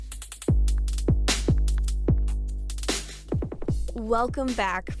Welcome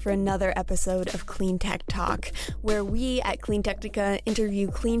back for another episode of Clean Tech Talk, where we at Clean Technica interview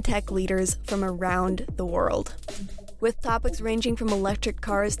clean tech leaders from around the world. With topics ranging from electric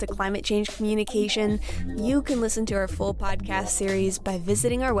cars to climate change communication, you can listen to our full podcast series by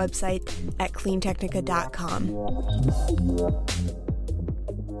visiting our website at cleantechnica.com.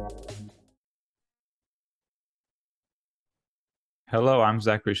 Hello, I'm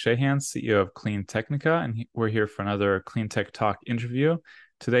Zachary Shahan, CEO of Clean Technica, and we're here for another Clean Tech Talk interview.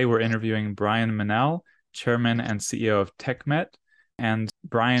 Today, we're interviewing Brian Mennell, Chairman and CEO of TechMet. And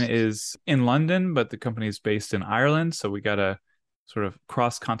Brian is in London, but the company is based in Ireland. So we got a sort of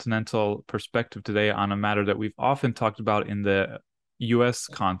cross-continental perspective today on a matter that we've often talked about in the US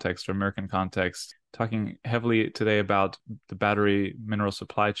context or American context, talking heavily today about the battery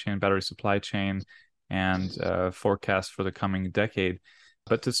supply chain, and forecast for the coming decade.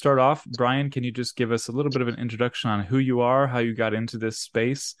 But to start off, Brian, can you just give us a little bit of an introduction on who you are, how you got into this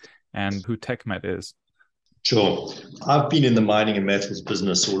space, and who TechMet is? Sure. I've been in the mining and metals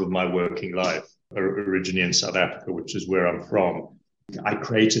business all of my working life, originally in South Africa, which is where I'm from. I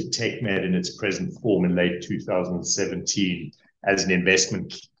created TechMet in its present form in late 2017 as an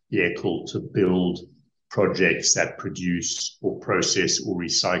investment vehicle to build projects that produce or process or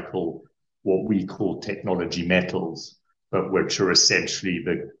recycle what we call technology metals, but which are essentially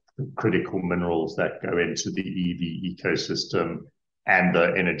the critical minerals that go into the EV ecosystem and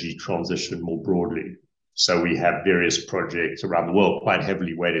the energy transition more broadly. So we have various projects around the world, quite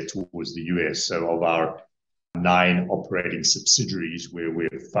heavily weighted towards the US. So of our 9 operating subsidiaries where we're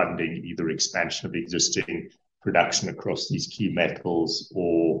funding either expansion of existing production across these key metals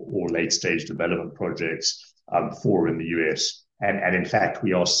or late stage development projects, 4 in the US. And in fact,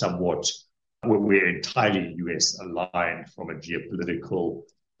 we're entirely US aligned from a geopolitical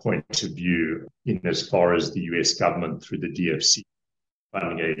point of view, in as far as the US government through the DFC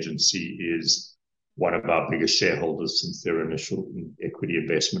funding agency is one of our biggest shareholders since their initial equity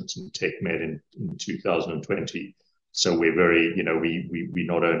investment in TechMet in 2020. So we're very, we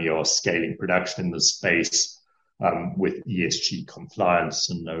not only are scaling production in the space with ESG compliance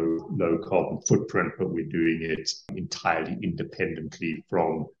and no low carbon footprint, but we're doing it entirely independently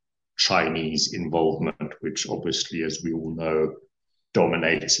from Chinese involvement, which obviously, as we all know,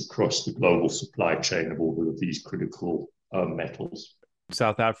 dominates across the global supply chain of all of these critical metals.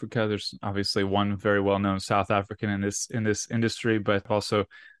 South Africa, there's obviously one very well-known South African in this industry, but also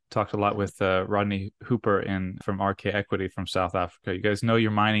talked a lot with Rodney Hooper from RK Equity from South Africa. You guys know you're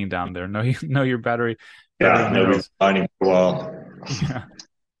mining down there. Know your battery. Yeah, I know we've been mining for a while.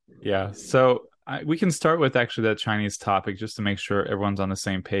 Yeah. So we can start with actually that Chinese topic just to make sure everyone's on the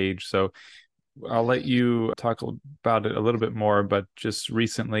same page. So I'll let you talk about it a little bit more, but just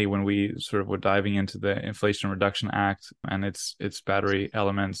recently when we sort of were diving into the Inflation Reduction Act and its battery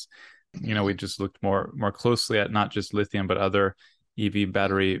elements, we just looked more closely at not just lithium, but other EV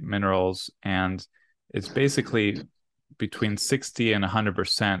battery minerals. And it's basically between 60 and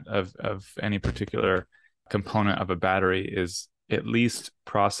 100% of any particular component of a battery is at least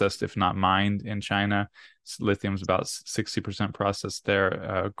processed, if not mined, in China. Lithium's about 60% processed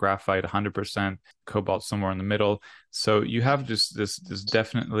there, graphite 100%, cobalt somewhere in the middle. So you have just this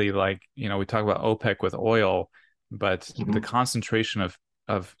definitely, like, we talk about OPEC with oil, but the concentration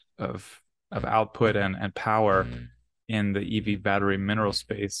of output and power in the EV battery mineral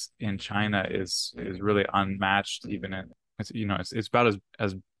space in China is really unmatched. Even it's about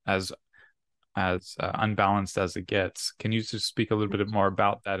as unbalanced as it gets. Can you just speak a little bit more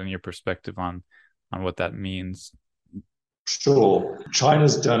about that and your perspective on what that means? Sure.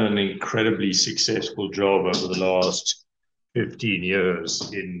 China's done an incredibly successful job over the last 15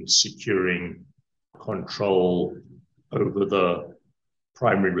 years in securing control over the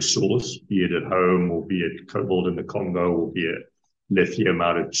primary resource, be it at home or be it cobalt in the Congo or be it lithium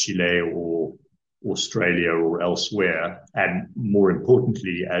out of Chile or Australia or elsewhere. And more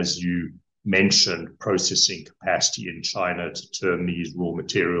importantly, as you mentioned, processing capacity in China to turn these raw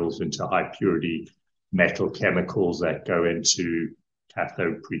materials into high purity metal chemicals that go into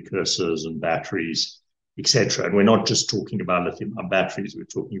cathode precursors and batteries, etc. And we're not just talking about lithium batteries, we're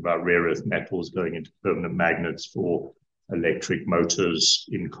talking about rare earth metals going into permanent magnets for electric motors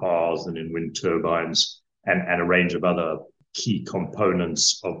in cars and in wind turbines and a range of other key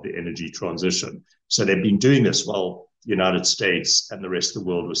components of the energy transition. So they've been doing this while the United States and the rest of the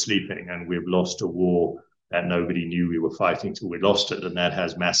world were sleeping, and we've lost a war that nobody knew we were fighting till we lost it, and that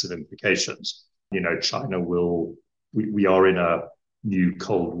has massive implications. China we are in a new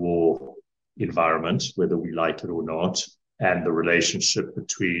Cold War environment, whether we like it or not, and the relationship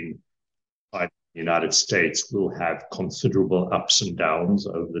between China the United States will have considerable ups and downs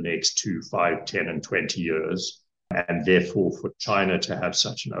over the next 2, 5, 10, and 20 years. And therefore, for China to have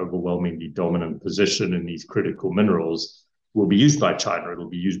such an overwhelmingly dominant position in these critical minerals will be used by China. It'll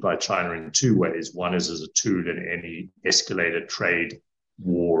be used by China in two ways. One is as a tool in any escalated trade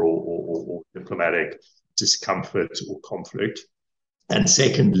war or diplomatic discomfort or conflict. And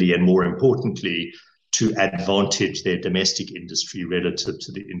secondly, and more importantly, to advantage their domestic industry relative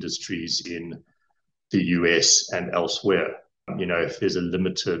to the industries in the US and elsewhere. If there's a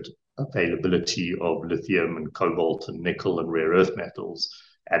limited availability of lithium and cobalt and nickel and rare earth metals,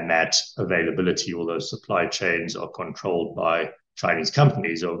 and that availability, although supply chains are controlled by Chinese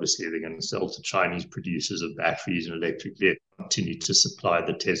companies, obviously they're going to sell to Chinese producers of batteries and electric vehicles, continue to supply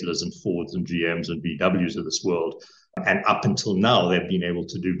the Teslas and Fords and GMs and VWs of this world. And up until now, they've been able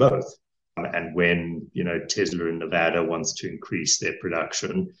to do both. And when, Tesla in Nevada wants to increase their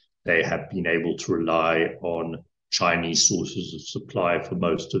production, they have been able to rely on Chinese sources of supply for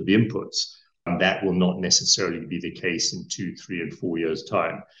most of the inputs. And that will not necessarily be the case in 2, 3, and 4 years'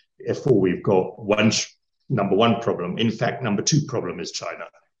 time. Therefore, we've got number one problem. In fact, number two problem is China.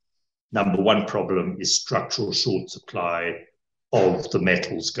 Number one problem is structural short supply of the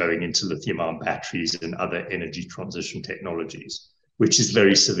metals going into lithium-ion batteries and other energy transition technologies, which is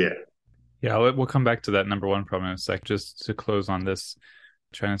very severe. Yeah, we'll come back to that number one problem in a sec. Just to close on this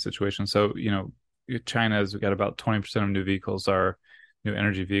China situation. So, China has got about 20% of new vehicles are new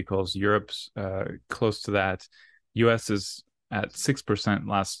energy vehicles. Europe's close to that. US is at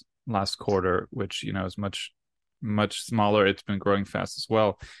 6% last quarter, which is much smaller. It's been growing fast as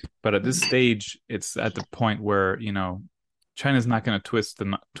well, but at this stage, it's at the point where China's not going to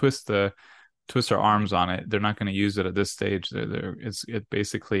twist their arms on it. They're not going to use it at this stage. It's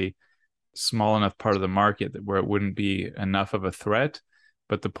basically small enough part of the market where it wouldn't be enough of a threat.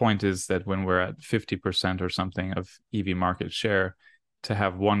 But the point is that when we're at 50% or something of EV market share, to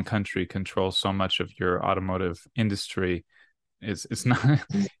have one country control so much of your automotive industry, it's not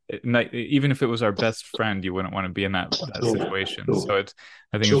even if it was our best friend, you wouldn't want to be in that situation. So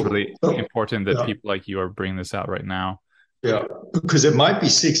I think it's really important that people like you are bringing this out right now. Yeah, because it might be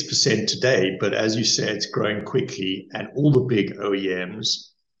 6% today, but as you say, it's growing quickly, and all the big OEMs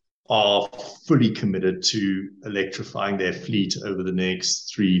are fully committed to electrifying their fleet over the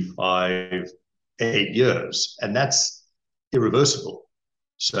next 3, 5, 8 years. And that's irreversible.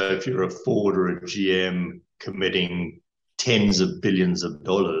 So if you're a Ford or a GM committing tens of billions of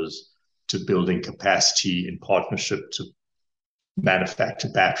dollars to building capacity in partnership to manufacture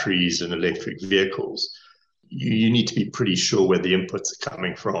batteries and electric vehicles, you need to be pretty sure where the inputs are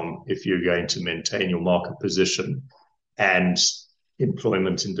coming from if you're going to maintain your market position and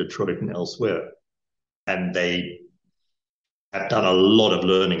employment in Detroit and elsewhere. And they have done a lot of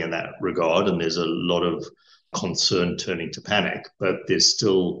learning in that regard, and there's a lot of concern turning to panic, but there's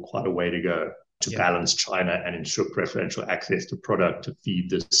still quite a way to go to balance China and ensure preferential access to product to feed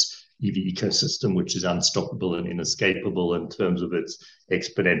this EV ecosystem, which is unstoppable and inescapable in terms of its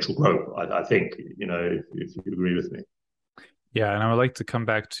exponential growth. I think, if you agree with me. Yeah, and I would like to come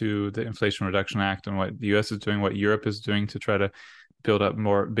back to the Inflation Reduction Act and what the US is doing, what Europe is doing to try to build up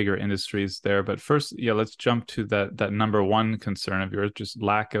bigger industries there. But first, let's jump to that number one concern of yours, just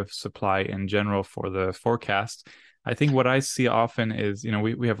lack of supply in general for the forecast. I think what I see often is,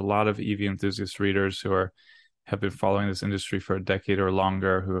 we have a lot of EV enthusiast readers who have been following this industry for a decade or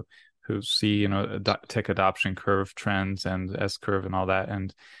longer, who see, tech adoption curve trends and S-curve and all that,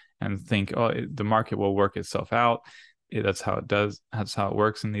 and think, the market will work itself out. That's how it does. That's how it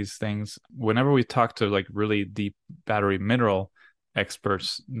works in these things. Whenever we talk to like really deep battery mineral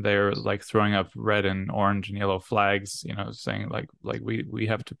experts, they're like throwing up red and orange and yellow flags, saying like we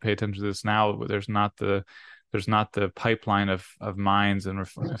have to pay attention to this now. There's not the pipeline of mines and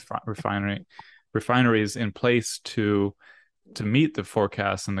refineries in place to meet the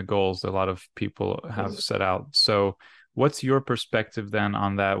forecasts and the goals that a lot of people have set out. So what's your perspective then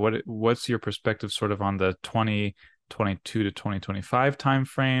on that? What's your perspective sort of on the 2022 to 2025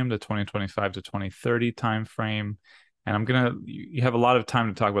 timeframe, the 2025 to 2030 timeframe? And you have a lot of time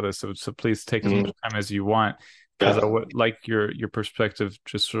to talk about this, so please take as much time as you want, because I would like your perspective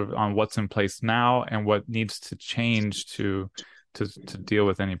just sort of on what's in place now and what needs to change to deal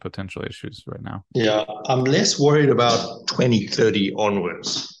with any potential issues right now. Yeah, I'm less worried about 2030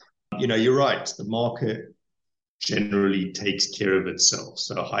 onwards. You're right. The market generally takes care of itself.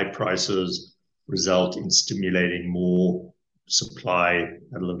 So high prices result in stimulating more supply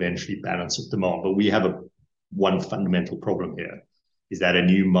that will eventually balance with demand. But we have one fundamental problem here, is that a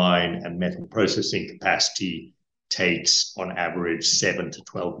new mine and metal processing capacity takes on average 7 to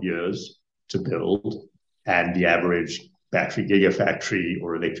 12 years to build, and the average battery gigafactory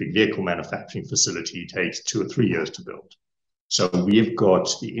or electric vehicle manufacturing facility takes 2 or 3 years to build. So we've got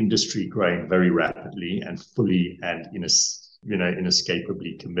the industry growing very rapidly and fully and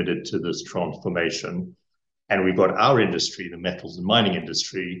inescapably committed to this transformation. And we've got our industry, the metals and mining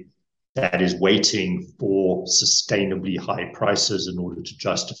industry, that is waiting for sustainably high prices in order to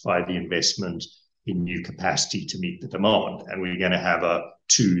justify the investment in new capacity to meet the demand. And we're going to have a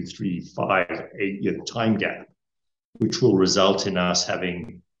 2, 3, 5, 8-year time gap, which will result in us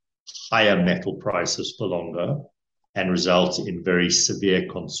having higher metal prices for longer and result in very severe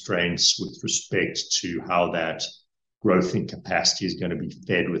constraints with respect to how that growth in capacity is going to be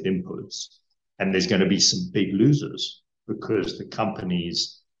fed with inputs. And there's going to be some big losers because the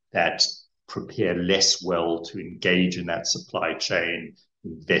companies that prepare less well to engage in that supply chain,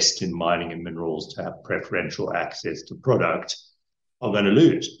 invest in mining and minerals to have preferential access to product, are going to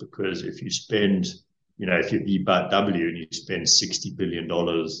lose. Because if you spend, if you're VW and you spend $60 billion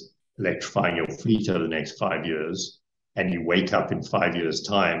electrifying your fleet over the next 5 years, and you wake up in 5 years'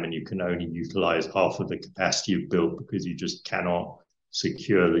 time and you can only utilize half of the capacity you've built because you just cannot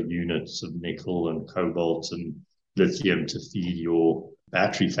secure the units of nickel and cobalt and lithium to feed your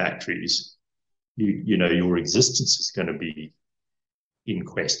battery factories, your existence is going to be in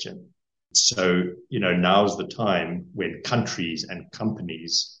question. So, now's the time when countries and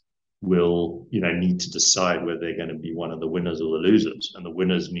companies will, need to decide whether they're going to be one of the winners or the losers. And the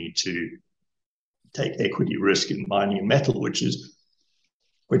winners need to take equity risk in mining and metal, which is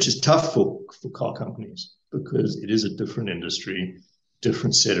tough for car companies because it is a different industry,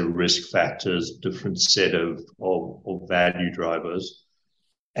 different set of risk factors, different set of value drivers.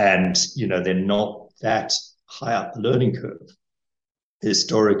 And, they're not that high up the learning curve.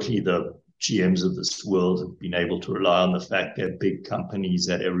 Historically, the GMs of this world have been able to rely on the fact they're big companies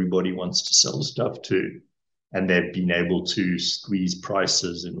that everybody wants to sell stuff to. And they've been able to squeeze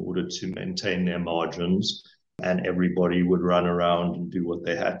prices in order to maintain their margins. And everybody would run around and do what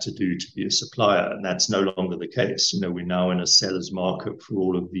they had to do to be a supplier. And that's no longer the case. We're now in a seller's market for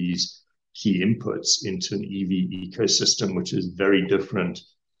all of these key inputs into an EV ecosystem, which is very different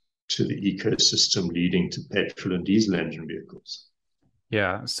to the ecosystem leading to petrol and diesel engine vehicles.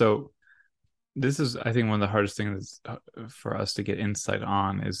 Yeah. So this is, I think, one of the hardest things for us to get insight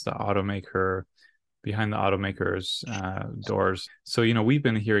on is the automaker behind the automakers' doors. So, we've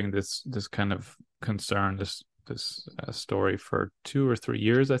been hearing this kind of concern, this story for 2 or 3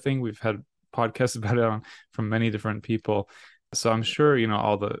 years. I think we've had podcasts about it from many different people. So I'm sure,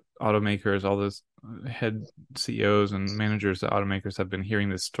 all the automakers, all those head CEOs and managers at automakers have been hearing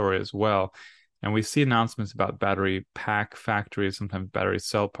this story as well. And we see announcements about battery pack factories, sometimes battery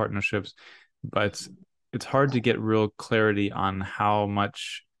cell partnerships, but it's hard to get real clarity on how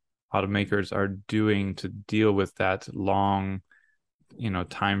much automakers are doing to deal with that long,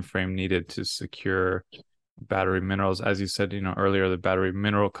 time frame needed to secure battery minerals. As you said, earlier, the battery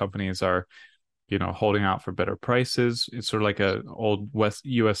mineral companies are, holding out for better prices. It's sort of like a old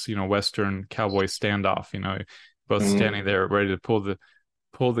U.S. Western cowboy standoff. Both standing there ready to pull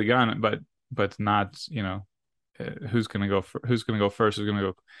the gun, but not, who's going to go first? Who's going to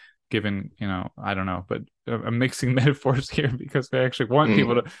go? Given, I don't know, but I'm mixing metaphors here because they actually want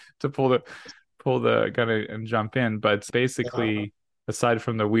people to pull the gun and jump in. But basically, aside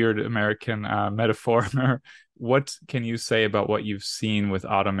from the weird American metaphor, what can you say about what you've seen with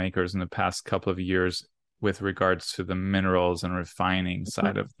automakers in the past couple of years with regards to the minerals and refining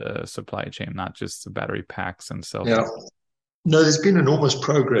side of the supply chain, not just the battery packs and cells? Yeah. No, there's been enormous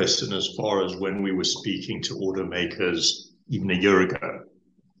progress in as far as when we were speaking to automakers even a year ago.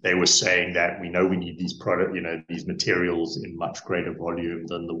 They were saying that we know we need these these materials in much greater volume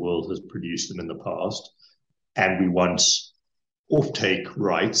than the world has produced them in the past. And we want offtake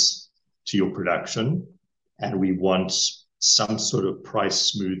rights to your production. And we want some sort of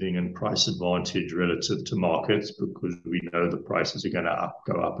price smoothing and price advantage relative to markets because we know the prices are going to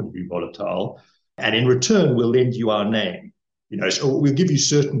go up and be volatile. And in return, we'll lend you our name. So we'll give you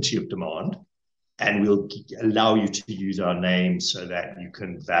certainty of demand. And we'll allow you to use our name so that you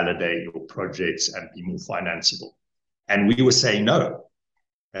can validate your projects and be more financeable. And we were saying no.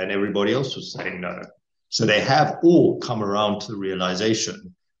 And everybody else was saying no. So they have all come around to the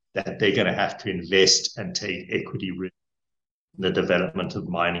realization that they're going to have to invest and take equity risk in the development of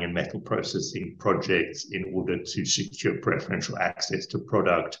mining and metal processing projects in order to secure preferential access to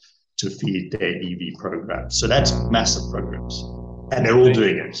product to feed their EV program. So that's massive progress. And they're all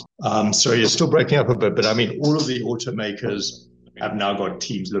doing it. So you're still breaking up a bit, but all of the automakers have now got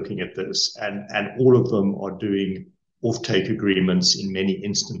teams looking at this, and all of them are doing offtake agreements in many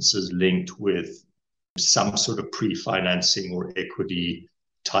instances linked with some sort of pre-financing or equity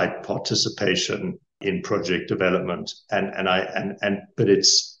type participation in project development. But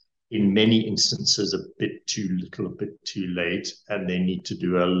it's in many instances a bit too little, a bit too late, and they need to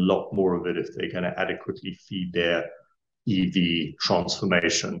do a lot more of it if they're going to adequately feed their EV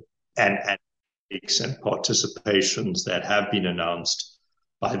transformation. And participations that have been announced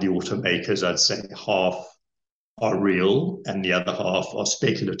by the automakers, I'd say half are real and the other half are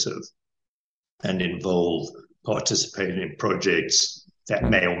speculative and involve participating in projects that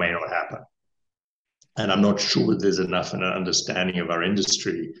may or may not happen. And I'm not sure there's enough in an understanding of our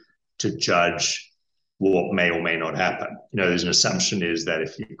industry to judge what may or may not happen. There's an assumption is that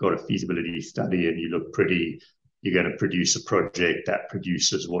if you've got a feasibility study and you look pretty, you're going to produce a project that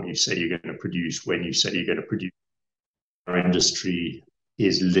produces what you say you're going to produce when you say you're going to produce. Our industry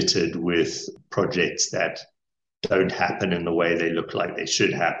is littered with projects that don't happen in the way they look like they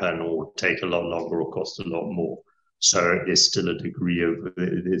should happen, or take a lot longer, or cost a lot more. So there's still a degree of,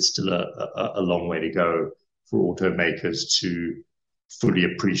 there's still a long way to go for automakers to fully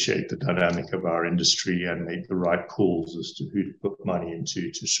appreciate the dynamic of our industry and make the right calls as to who to put money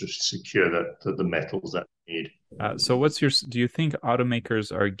into to secure the metals that we need. So do you think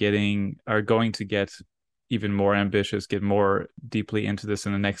automakers are going to get even more ambitious, get more deeply into this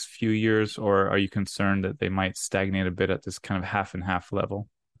in the next few years, or are you concerned that they might stagnate a bit at this kind of half and half level?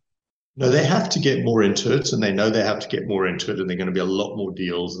 No, they have to get more into it, and they know they have to get more into it, and they're going to be a lot more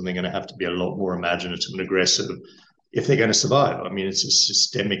deals, and they're going to have to be a lot more imaginative and aggressive if they're going to survive. I mean, it's a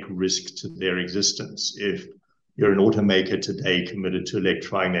systemic risk to their existence. If you're an automaker today committed to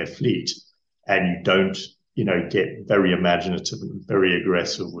electrifying their fleet and you don't, get very imaginative and very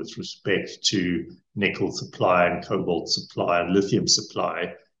aggressive with respect to nickel supply and cobalt supply and lithium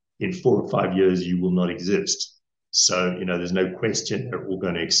supply, in 4 or 5 years, you will not exist. So, there's no question they're all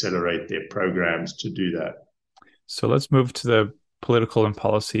going to accelerate their programs to do that. So let's move to the political and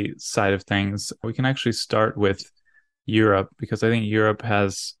policy side of things. We can actually start with Europe, because I think Europe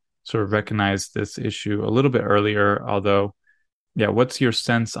has sort of recognized this issue a little bit earlier, although, what's your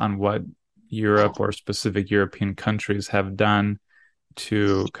sense on what Europe or specific European countries have done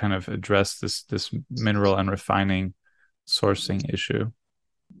to kind of address this mineral and refining sourcing issue?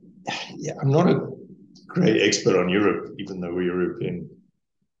 Yeah, I'm not a great expert on Europe, even though we're a European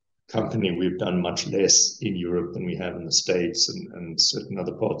company. We've done much less in Europe than we have in the States and certain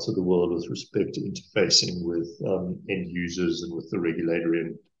other parts of the world with respect to interfacing with end users and with the regulatory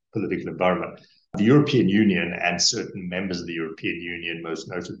and political environment. The European Union and certain members of the European Union, most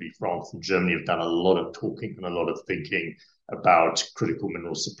notably France and Germany, have done a lot of talking and a lot of thinking about critical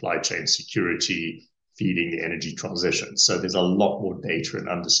mineral supply chain security, feeding the energy transition. So there's a lot more data and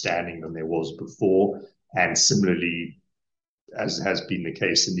understanding than there was before. And similarly, as has been the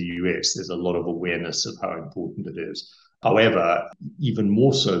case in the US, there's a lot of awareness of how important it is. However, even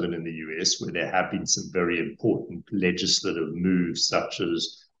more so than in the US, where there have been some very important legislative moves such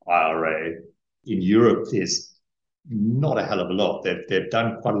as IRA, in Europe, there's not a hell of a lot. They've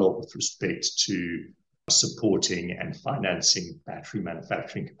done quite a lot with respect to supporting and financing battery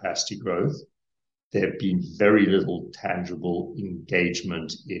manufacturing capacity growth. There have been very little tangible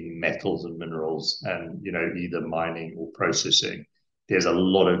engagement in metals and minerals and, either mining or processing. There's a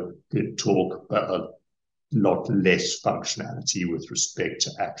lot of good talk, but a lot less functionality with respect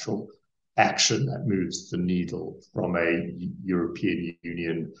to actual action that moves the needle from a European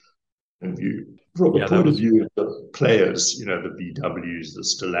Union view. From the point of view of the players, the VWs, the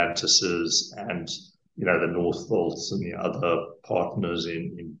Stellantises, and, the Northvolts and the other partners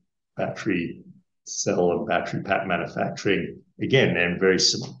in battery cell and battery pack manufacturing, again, they're in very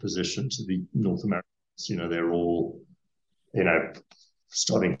similar position to the North Americans. They're all,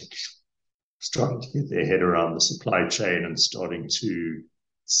 starting to get their head around the supply chain and starting to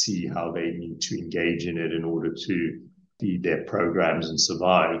see how they need to engage in it in order to feed their programs and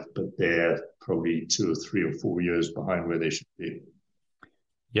survive. But they're probably 2 or 3 or 4 years behind where they should be.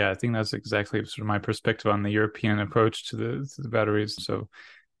 Yeah, I think that's exactly sort of my perspective on the European approach to the batteries. So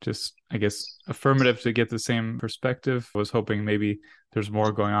just, I guess, affirmative to get the same perspective. I was hoping maybe there's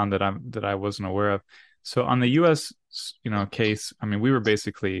more going on that I wasn't aware of. So on the U.S., case, I mean, we were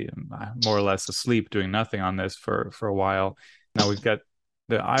basically more or less asleep doing nothing on this for a while. Now we've got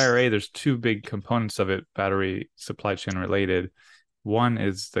the IRA. There's 2 big components of it, battery supply chain related. One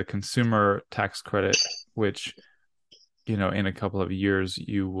is the consumer tax credit, which, in a couple of years,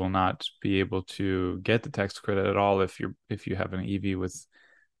 you will not be able to get the tax credit at all if you have an EV with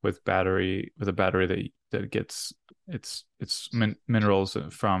with a battery that gets its minerals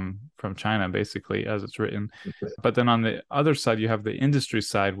from China, basically, as it's written. But then on the other side, you have the industry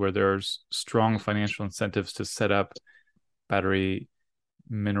side where there's strong financial incentives to set up battery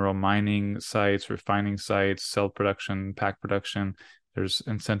mineral mining sites, refining sites, cell production, pack production. There's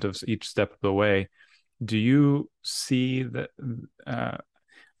incentives each step of the way. Do you see that?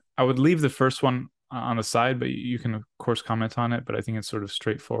 I would leave the first one on the side, but you can of course comment on it. But I think it's sort of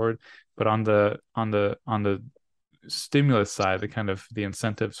straightforward. But on the stimulus side, the kind of the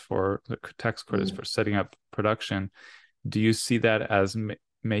incentives for the tax credits for setting up production, do you see that as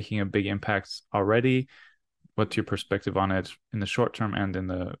making a big impact already? What's your perspective on it in the short term and in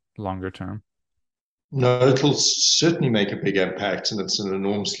the longer term? No, it'll certainly make a big impact, and it's an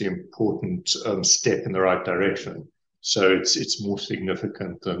enormously important step in the right direction. So it's more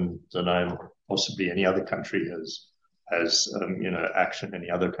significant than I'm possibly any other country has action any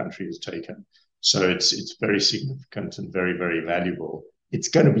other country has taken. So it's very significant and very, very valuable. It's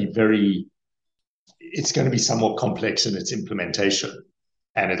going to be somewhat complex in its implementation,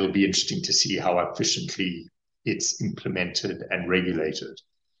 and it'll be interesting to see how efficiently it's implemented and regulated,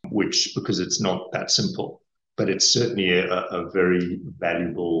 because it's not that simple. But it's certainly a very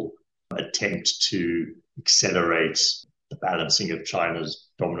valuable attempt to accelerate the balancing of China's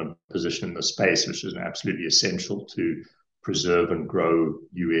dominant position in the space, which is absolutely essential to preserve and grow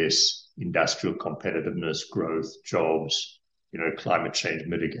US industrial competitiveness, growth, jobs, climate change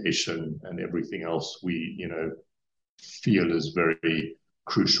mitigation, and everything else we, feel is very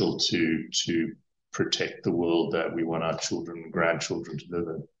crucial to protect the world that we want our children and grandchildren to live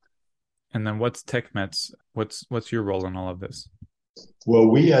in. And then what's TechMet's? What's your role in all of this?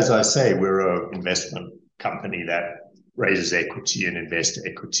 Well, as I say, we're an investment company that raises equity and invests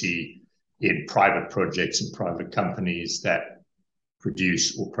equity in private projects and private companies that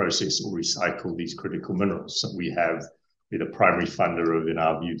produce or process or recycle these critical minerals. So we're the primary funder of, in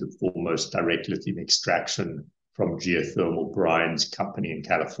our view, the foremost direct lithium extraction from geothermal brines company in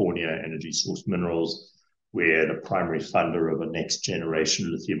California, Energy Source Minerals. We're the primary funder of a next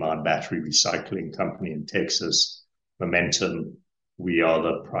generation lithium-ion battery recycling company in Texas, Momentum. We are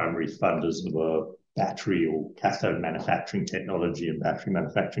the primary funders of a battery or cathode manufacturing technology and battery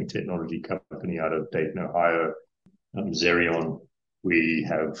manufacturing technology company out of Dayton, Ohio, Xerion. We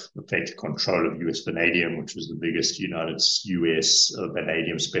have effective control of US Vanadium, which is the biggest US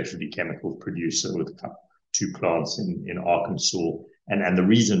vanadium specialty chemical producer with 2 plants in Arkansas. And the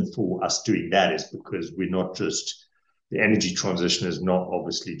reason for us doing that is because we're not just, the energy transition is not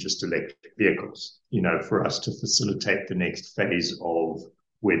obviously just electric vehicles. For us to facilitate the next phase of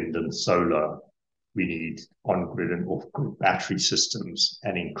wind and solar, we need on-grid and off-grid battery systems,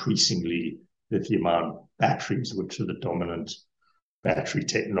 and increasingly lithium-ion batteries, which are the dominant battery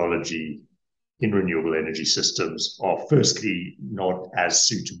technology in renewable energy systems, are firstly not as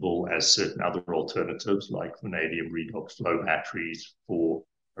suitable as certain other alternatives like vanadium redox flow batteries for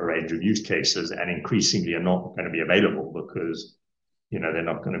a range of use cases, and increasingly are not going to be available because they're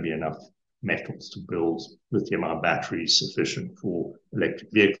not going to be enough metals to build lithium-ion batteries sufficient for electric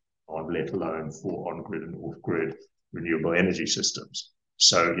vehicles, let alone for on-grid and off-grid renewable energy systems.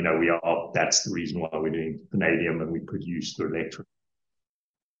 So that's the reason why we're doing vanadium, and we produce the electric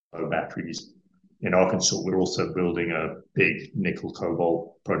batteries in Arkansas. We're also building a big nickel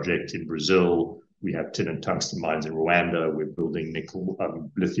cobalt project in Brazil. We have tin and tungsten mines in Rwanda. We're building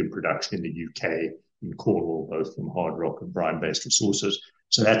lithium production in the UK, in Cornwall, both from hard rock and brine-based resources.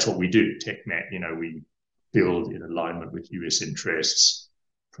 So that's what we do, TechMet. We build in alignment with US interests,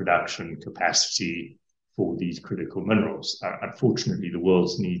 production capacity for these critical minerals. Unfortunately, the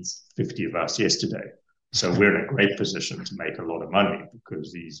world needs 50 of us yesterday. So we're in a great position to make a lot of money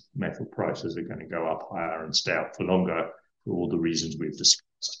because these metal prices are going to go up higher and stay up for longer for all the reasons we've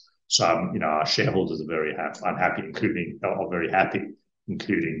discussed. So, our shareholders are very happy,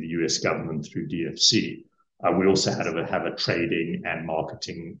 including the US government through DFC. We also have a trading and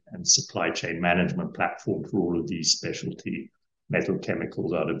marketing and supply chain management platform for all of these specialty metal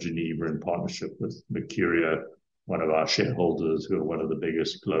chemicals out of Geneva in partnership with Mercuria, one of our shareholders, who are one of the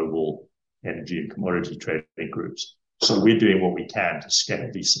biggest global energy and commodity trading groups. So we're doing what we can to scale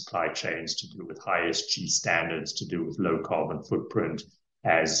these supply chains, to do with high ESG standards, to do with low carbon footprint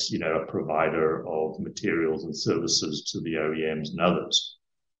as, a provider of materials and services to the OEMs and others.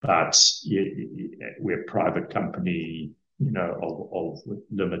 But we're a private company, of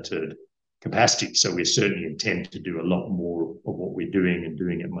limited capacity. So we certainly intend to do a lot more of what we're doing and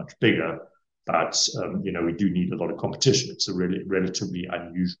doing it much bigger. But, we do need a lot of competition. It's a really relatively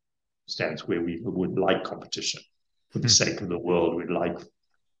unusual stance where we would like competition for the sake of the world. We'd like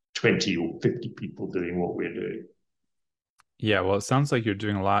 20 or 50 people doing what we're doing. Yeah, well, it sounds like you're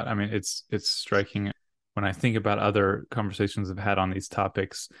doing a lot. I mean, it's striking when I think about other conversations I've had on these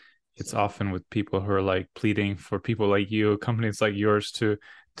topics. It's often with people who are like pleading for people like you, companies like yours, to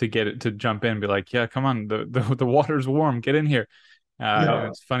get it to jump in, and be like, yeah, come on, the water's warm, get in here. And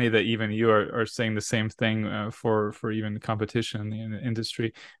it's funny that even you are saying the same thing for even competition in the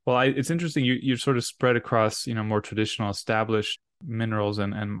industry. Well, it's interesting. You're sort of spread across, more traditional, established minerals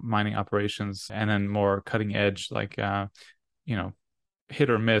and mining operations, and then more cutting edge, like hit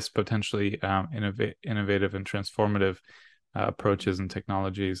or miss, potentially innovative and transformative approaches and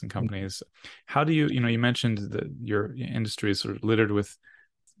technologies and companies. How do you mentioned that your industry is sort of littered with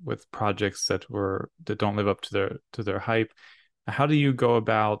projects that don't live up to their hype. How do you go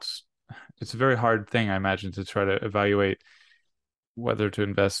about? It's a very hard thing, I imagine, to try to evaluate whether to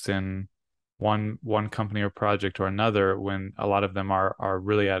invest in one company or project or another when a lot of them are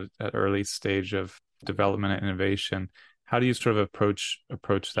really at early stage of development and innovation. How do you sort of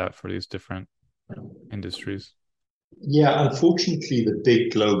approach that for these different industries? Yeah, unfortunately, the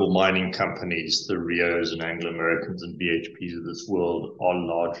big global mining companies, the Rios and Anglo Americans and BHPs of this world, are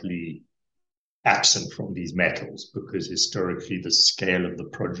largely absent from these metals because historically the scale of the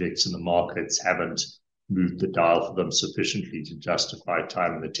projects in the markets haven't moved the dial for them sufficiently to justify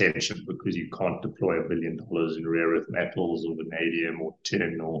time and attention, because you can't deploy $1 billion in rare earth metals or vanadium or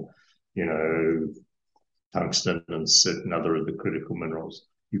tin or, tungsten and certain other of the critical minerals.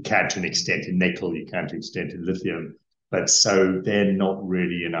 You can to an extent in nickel, you can to an extent in lithium, but so they're not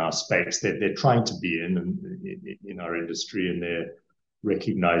really in our space. They're trying to be in our industry, and they're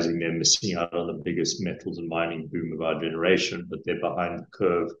recognizing they're missing out on the biggest metals and mining boom of our generation, but they're behind the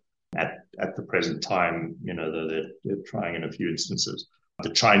curve at the present time. They're trying in a few instances.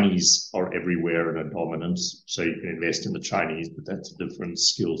 The Chinese are everywhere and are dominant, so you can invest in the Chinese, but that's a different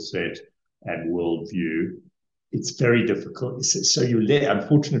skill set and worldview. It's very difficult. So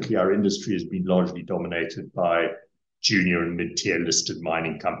unfortunately, our industry has been largely dominated by junior and mid-tier listed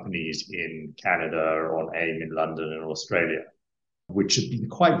mining companies in Canada or on AIM in London and Australia, which have been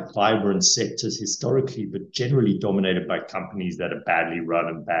quite vibrant sectors historically, but generally dominated by companies that are badly run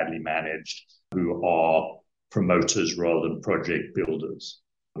and badly managed, who are promoters rather than project builders.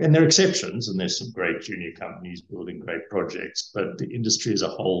 And there are exceptions, and there's some great junior companies building great projects, but the industry as a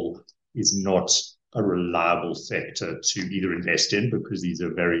whole is not a reliable sector to either invest in, because these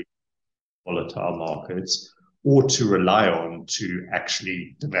are very volatile markets, or to rely on to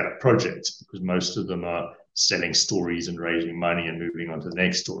actually develop projects, because most of them are selling stories and raising money and moving on to the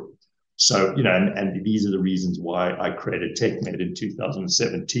next story. So, and these are the reasons why I created TechMed in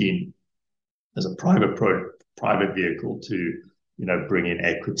 2017 as a private vehicle to, bring in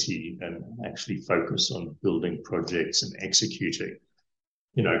equity and actually focus on building projects and executing,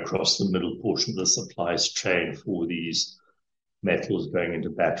 across the middle portion of the supply chain for these metals going into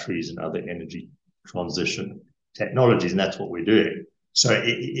batteries and other energy transition technologies. And that's what we're doing. So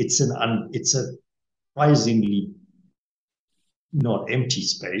it's a surprisingly not empty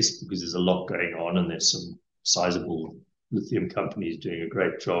space, because there's a lot going on, and there's some sizable lithium companies doing a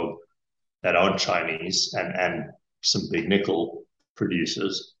great job that aren't Chinese, and some big nickel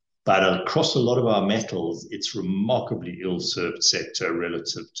producers. But across a lot of our metals, it's remarkably ill-served sector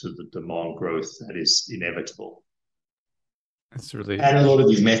relative to the demand growth that is inevitable. And a lot of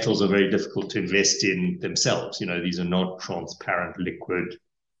these metals are very difficult to invest in themselves. These are not transparent, liquid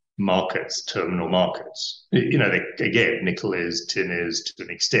markets, terminal markets. Again, nickel is, tin is to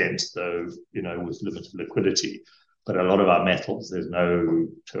an extent, though, with limited liquidity. But a lot of our metals, there's no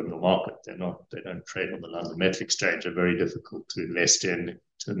terminal market. They don't trade on the London Metal Exchange. They're very difficult to invest in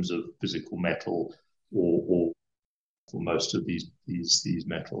terms of physical metal or for most of these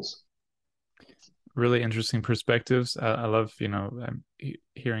metals. Really interesting perspectives. I love, I'm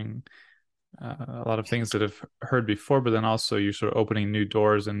hearing a lot of things that I've heard before, but then also you're sort of opening new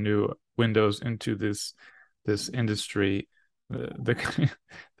doors and new windows into this industry. The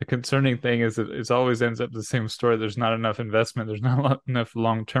concerning thing is that it always ends up the same story. There's not enough investment. There's not enough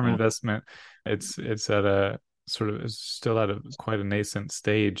long-term investment. It's at a it's still at quite a nascent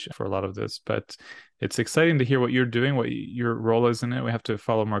stage for a lot of this, but it's exciting to hear what you're doing, what your role is in it. We have to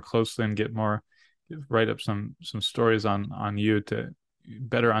follow more closely and write up some stories on you to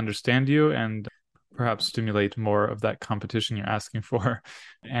better understand you and perhaps stimulate more of that competition you're asking for.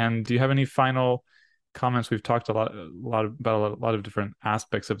 And do you have any final comments? We've talked a lot about a lot of different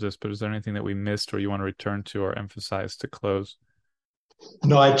aspects of this, but is there anything that we missed or you want to return to or emphasize to close?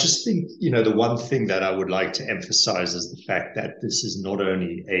 No, I just think, the one thing that I would like to emphasize is the fact that this is not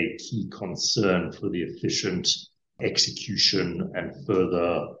only a key concern for the efficient execution and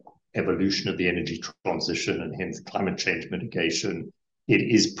further evolution of the energy transition and hence climate change mitigation, it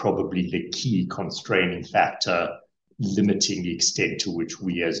is probably the key constraining factor limiting the extent to which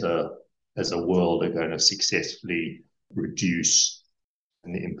we as a world are going to successfully reduce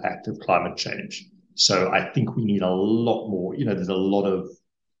the impact of climate change. So I think we need a lot more, there's a lot of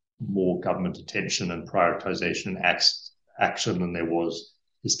more government attention and prioritization and action than there was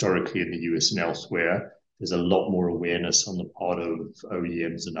historically in the US and elsewhere. There's a lot more awareness on the part of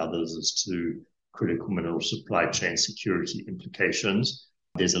OEMs and others as to critical mineral supply chain security implications.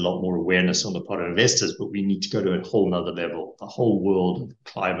 There's a lot more awareness on the part of investors, but we need to go to a whole nother level. The whole world of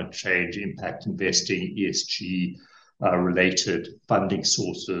climate change, impact investing, ESG related funding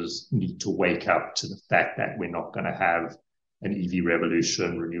sources need to wake up to the fact that we're not going to have an EV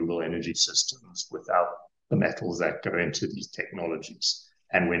revolution, renewable energy systems without the metals that go into these technologies.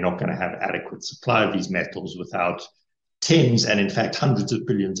 And we're not going to have adequate supply of these metals without tens and in fact hundreds of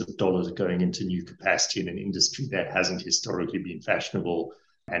billions of dollars going into new capacity in an industry that hasn't historically been fashionable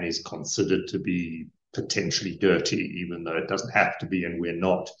and is considered to be potentially dirty, even though it doesn't have to be, and we're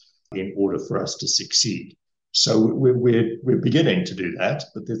not, in order for us to succeed. So we're beginning to do that,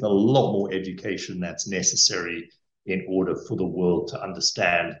 but there's a lot more education that's necessary in order for the world to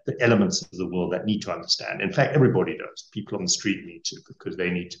understand the elements of the world that need to understand. In fact, everybody does. People on the street need to, because they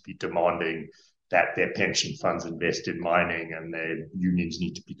need to be demanding that their pension funds invest in mining, and their unions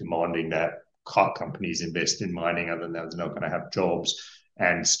need to be demanding that car companies invest in mining, otherwise they're not going to have jobs.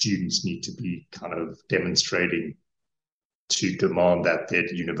 And students need to be kind of demonstrating to demand that their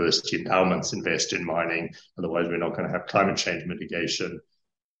university endowments invest in mining, otherwise we're not going to have climate change mitigation.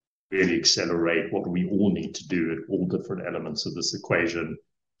 Really accelerate what we all need to do at all different elements of this equation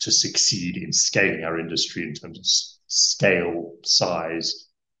to succeed in scaling our industry in terms of scale, size,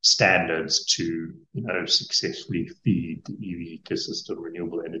 standards to, successfully feed the EV ecosystem,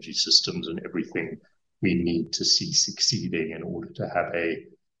 renewable energy systems, and everything we need to see succeeding in order to have a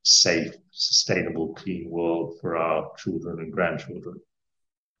safe, sustainable, clean world for our children and grandchildren.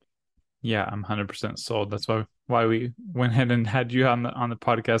 Yeah, I'm 100% sold. That's why we went ahead and had you on the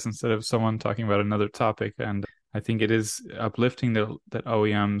podcast instead of someone talking about another topic. And I think it is uplifting that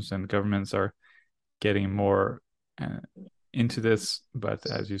OEMs and governments are getting more into this. But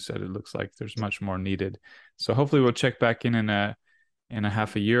as you said, it looks like there's much more needed. So hopefully we'll check back in a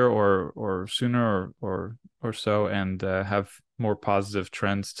half a year or sooner or so and have more positive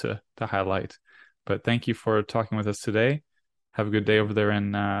trends to highlight. But thank you for talking with us today. Have a good day over there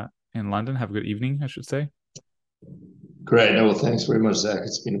in London. Have a good evening, I should say. Great. Well, thanks very much, Zach.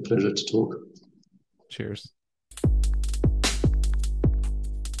 It's been a pleasure to talk. Cheers.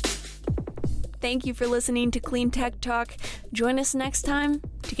 Thank you for listening to Clean Tech Talk. Join us next time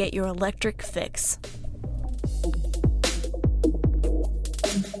to get your electric fix.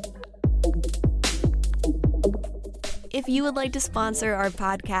 If you would like to sponsor our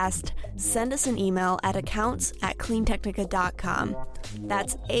podcast, send us an email at accounts@cleantechnica.com.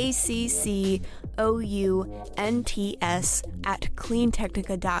 That's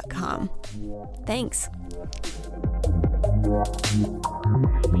ACCOUNTS@cleantechnica.com. Thanks.